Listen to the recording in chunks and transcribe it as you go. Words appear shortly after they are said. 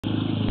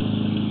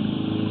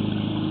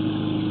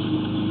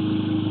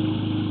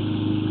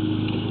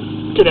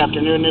Good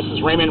afternoon, this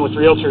is Raymond with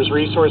Realtors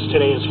Resource.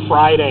 Today is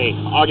Friday,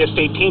 August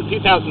 18th,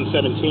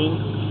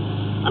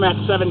 2017. I'm at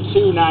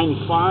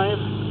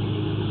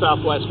 7295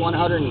 Southwest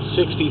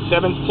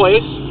 167th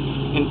Place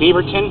in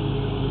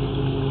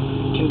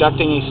Beaverton,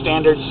 conducting a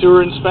standard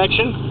sewer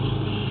inspection.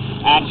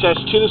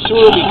 Access to the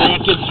sewer will be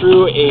granted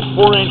through a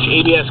 4-inch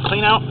ABS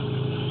cleanout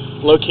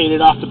located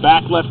off the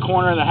back left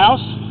corner of the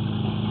house.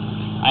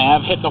 I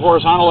have hit the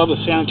horizontal of the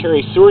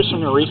sanitary sewer, so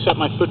I'm going to reset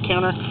my foot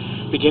counter.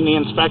 Begin the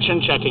inspection,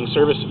 checking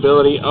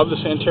serviceability of the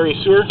sanitary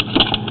sewer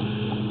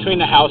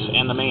between the house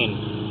and the main.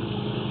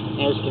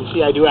 As you can see,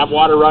 I do have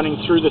water running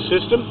through the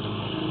system,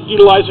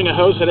 utilizing a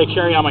hose that I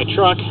carry on my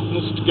truck.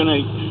 This is going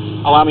to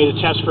allow me to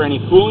test for any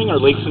pooling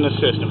or leaks in the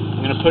system. I'm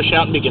going to push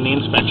out and begin the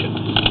inspection.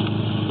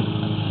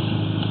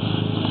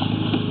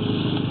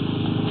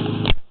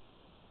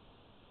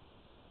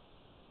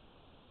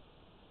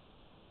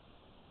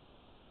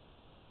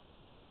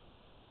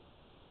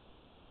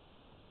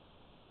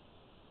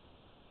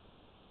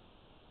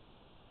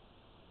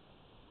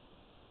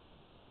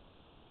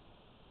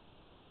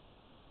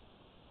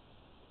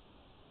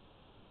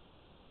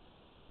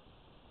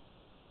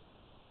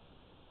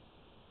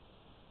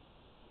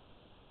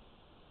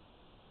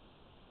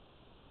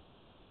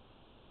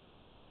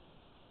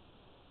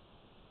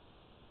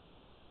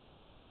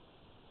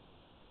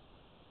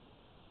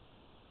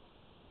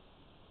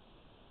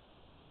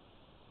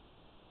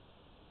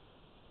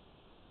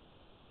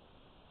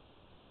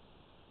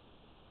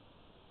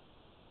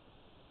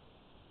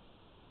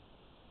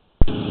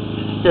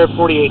 Here at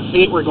 48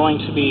 feet, we're going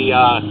to be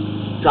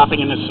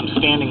dropping into some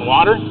standing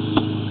water. And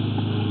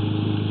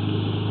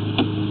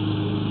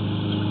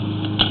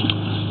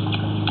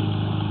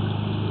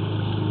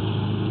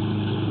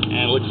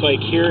it looks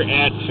like here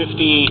at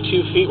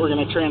 52 feet, we're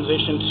going to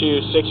transition to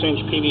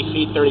 6-inch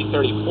PVC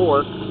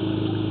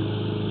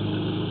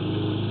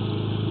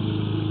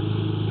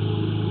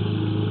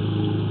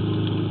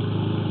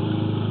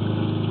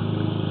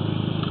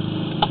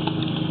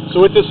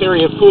So with this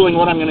area of pooling,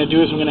 what I'm going to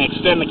do is I'm going to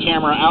extend the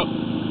camera out,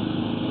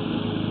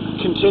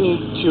 continue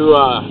to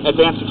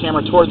advance the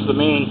camera towards the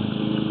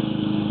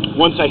main.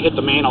 Once I hit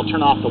the main, I'll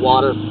turn off the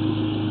water,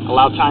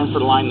 allow time for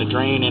the line to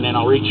drain, and then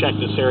I'll recheck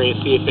this area,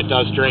 see if it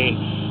does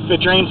drain. If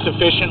it drains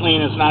sufficiently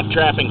and is not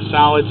trapping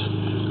solids,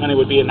 then it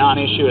would be a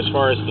non-issue as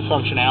far as the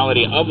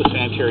functionality of the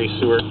sanitary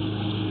sewer.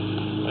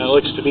 It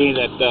looks to me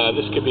that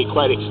this could be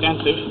quite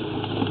extensive.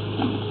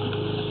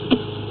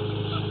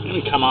 Let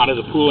me come out of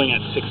the pooling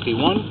at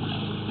 61.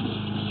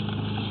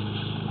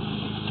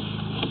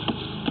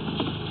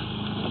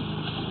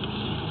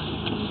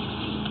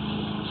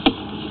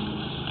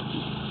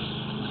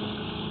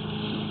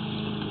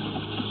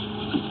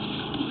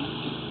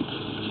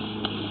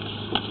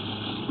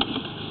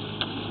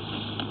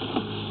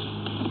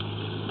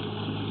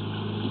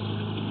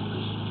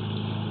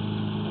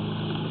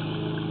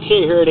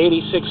 Okay, here at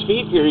 86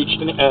 feet, we reached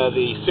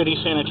the city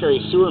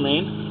sanitary sewer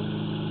main.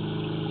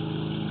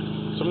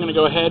 So I'm going to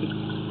go ahead,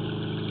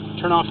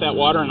 turn off that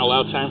water and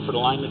allow time for the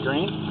line to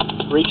drain,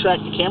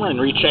 retract the camera,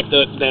 and recheck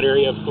that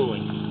area of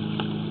pooling.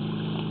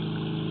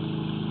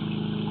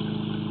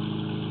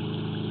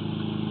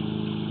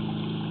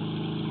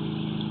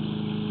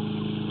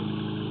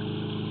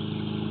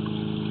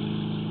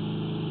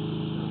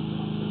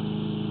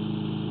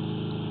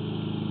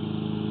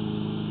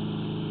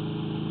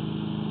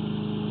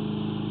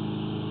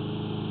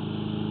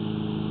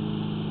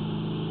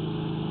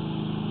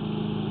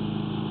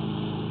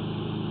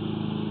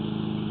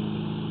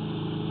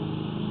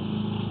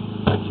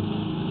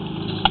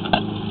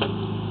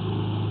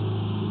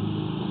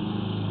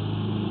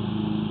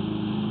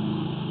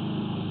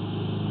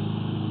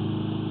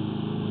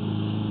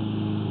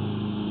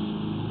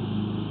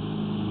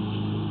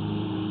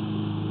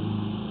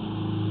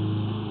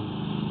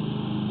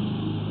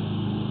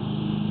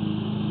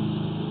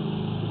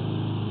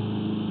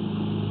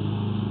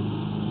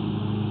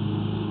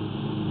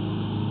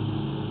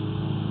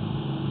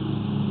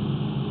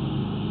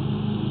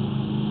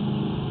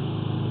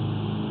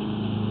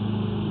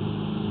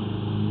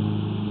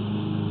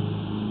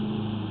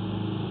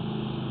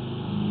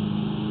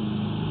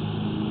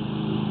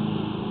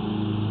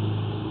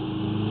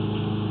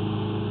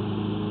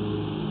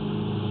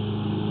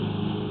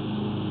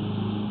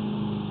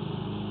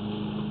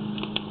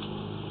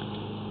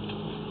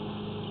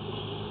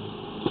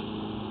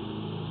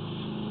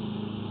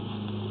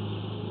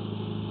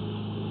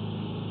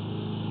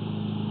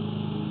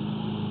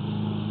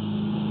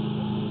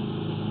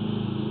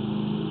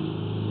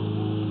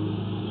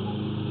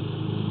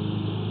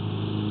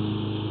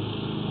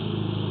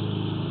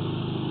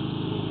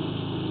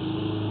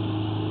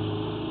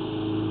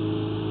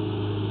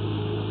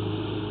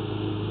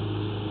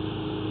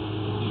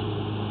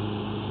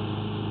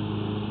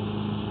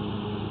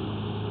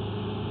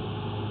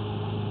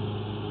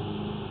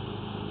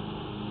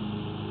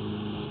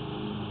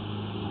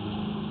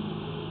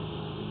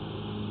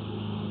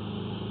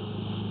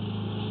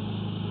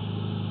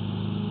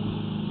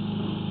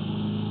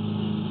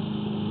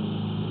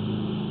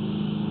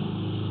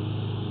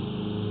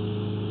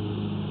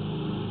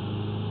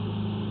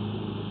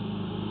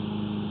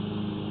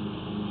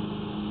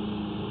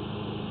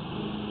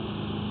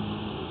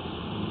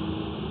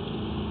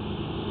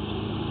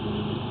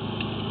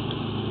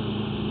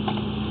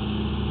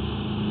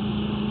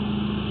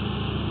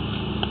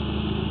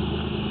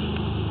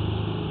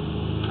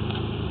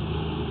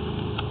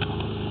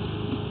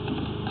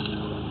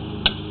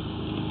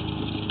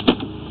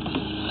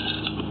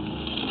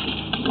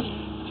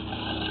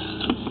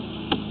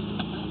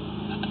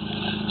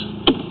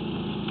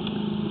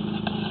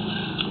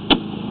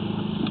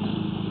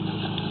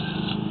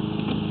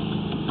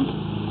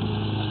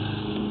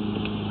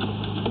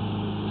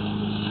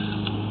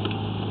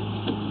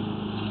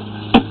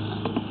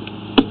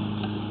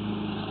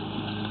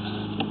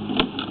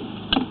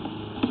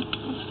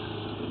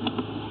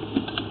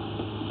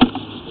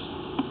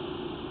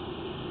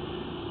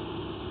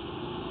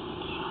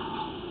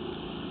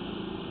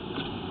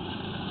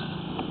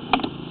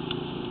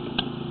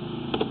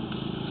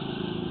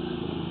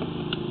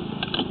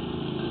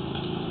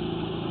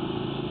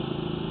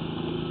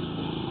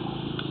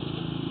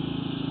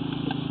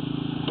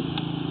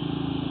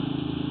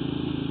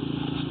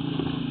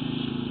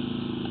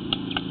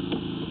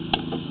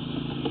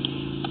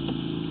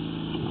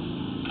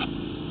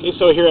 Okay,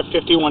 so here at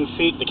 51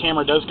 feet, the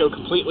camera does go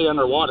completely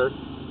underwater.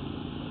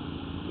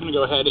 I'm going to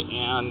go ahead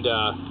and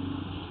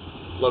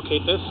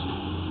locate this.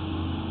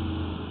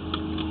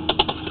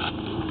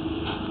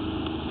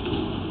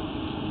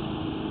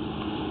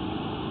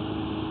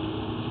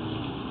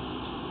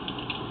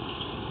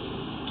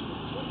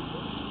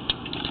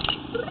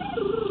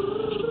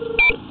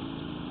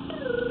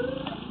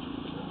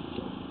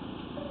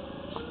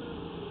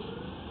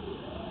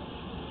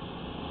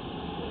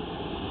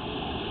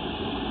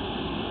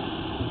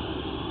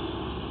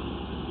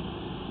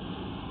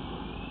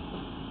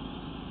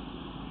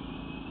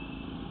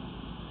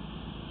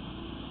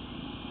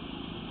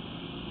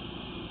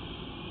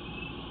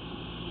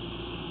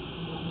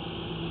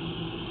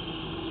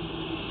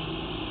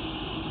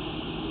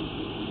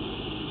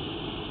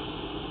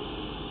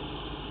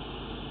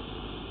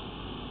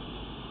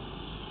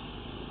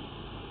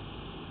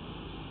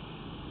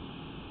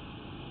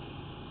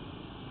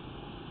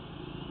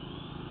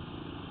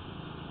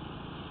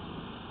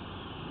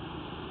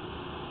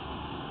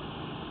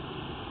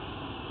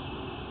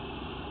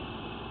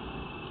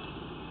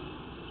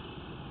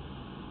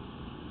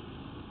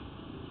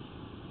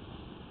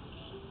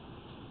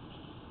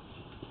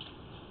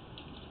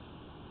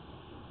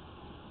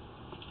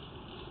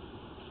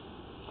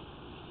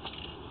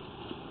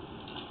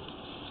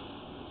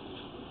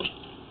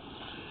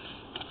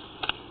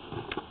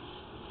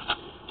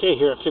 Okay,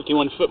 here at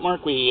 51 foot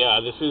mark,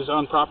 this is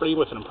on property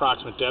with an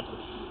approximate depth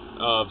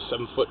of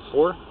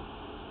 7'4".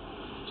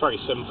 Sorry,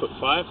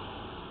 7'5".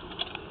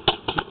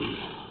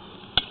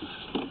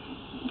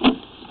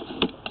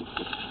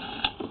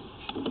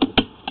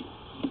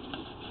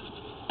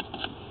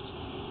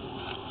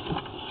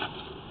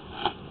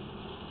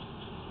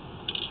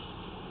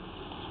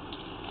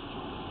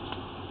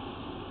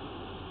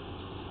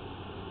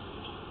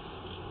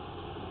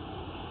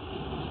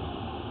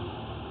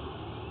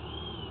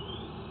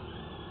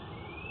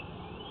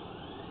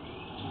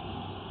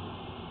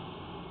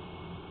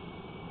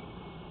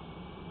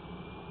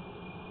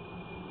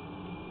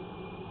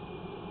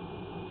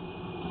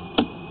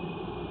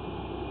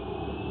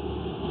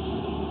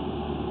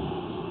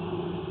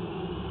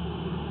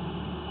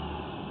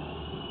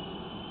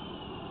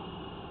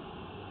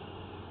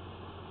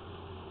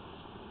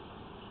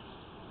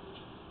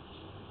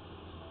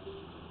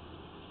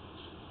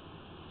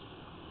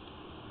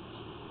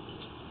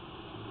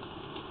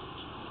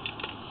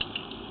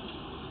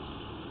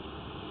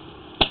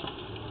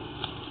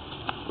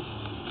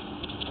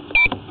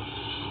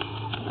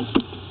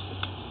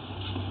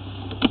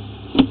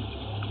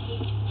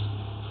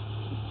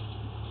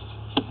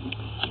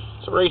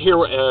 So right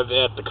here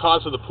at the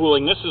cause of the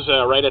pooling, this is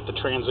right at the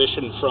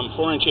transition from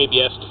 4-inch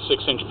ABS to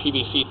 6-inch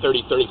PVC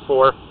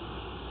 3034.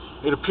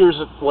 It appears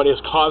that what is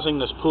causing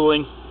this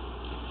pooling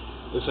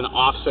is an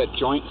offset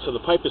joint, so the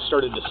pipe has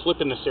started to slip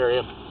in this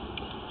area.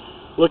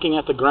 Looking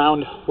at the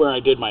ground where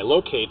I did my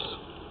locates,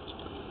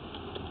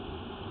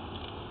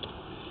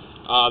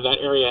 that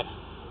area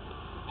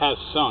has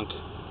sunk,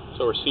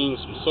 so we're seeing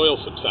some soil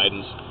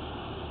subsidence.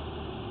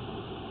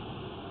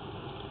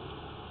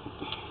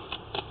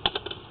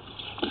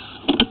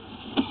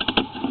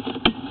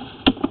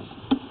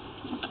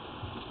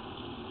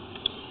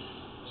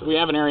 So we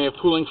have an area of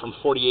pooling from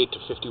 48 to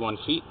 51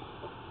 feet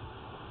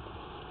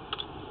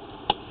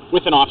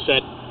with an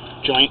offset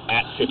joint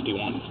at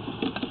 51.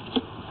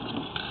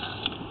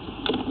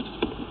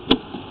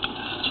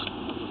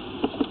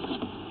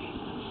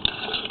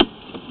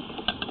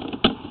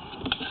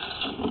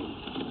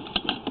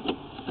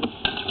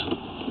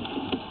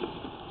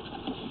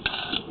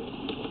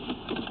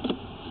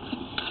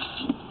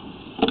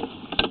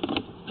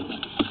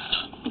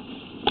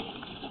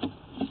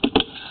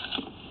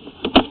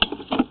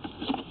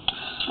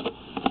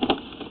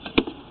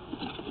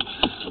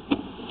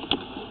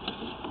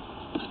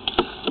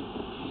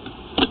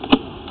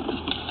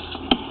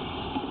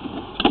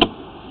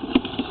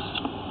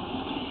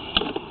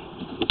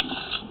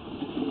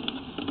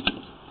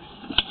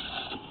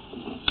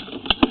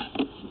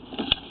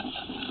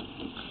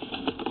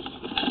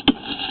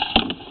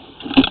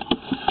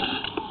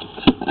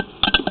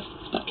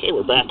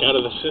 We're back out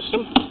of the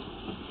system.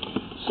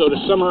 So to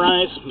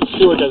summarize, the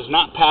sewer does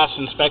not pass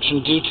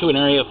inspection due to an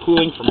area of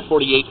pooling from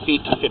 48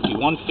 feet to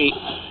 51 feet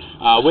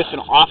with an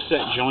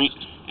offset joint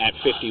at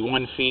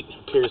 51 feet.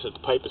 It appears that the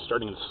pipe is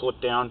starting to slip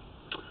down.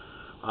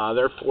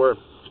 Therefore,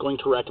 going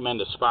to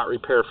recommend a spot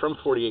repair from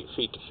 48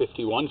 feet to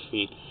 51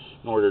 feet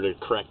in order to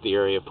correct the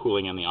area of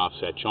pooling and the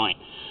offset joint.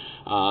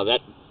 That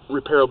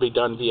repair will be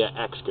done via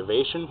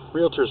excavation.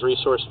 Realtors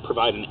Resource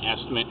provide an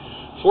estimate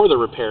for the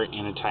repair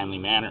in a timely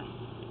manner.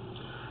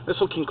 This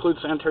will conclude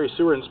sanitary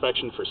sewer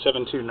inspection for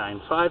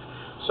 7295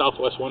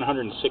 Southwest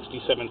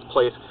 167th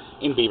Place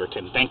in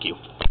Beaverton. Thank you.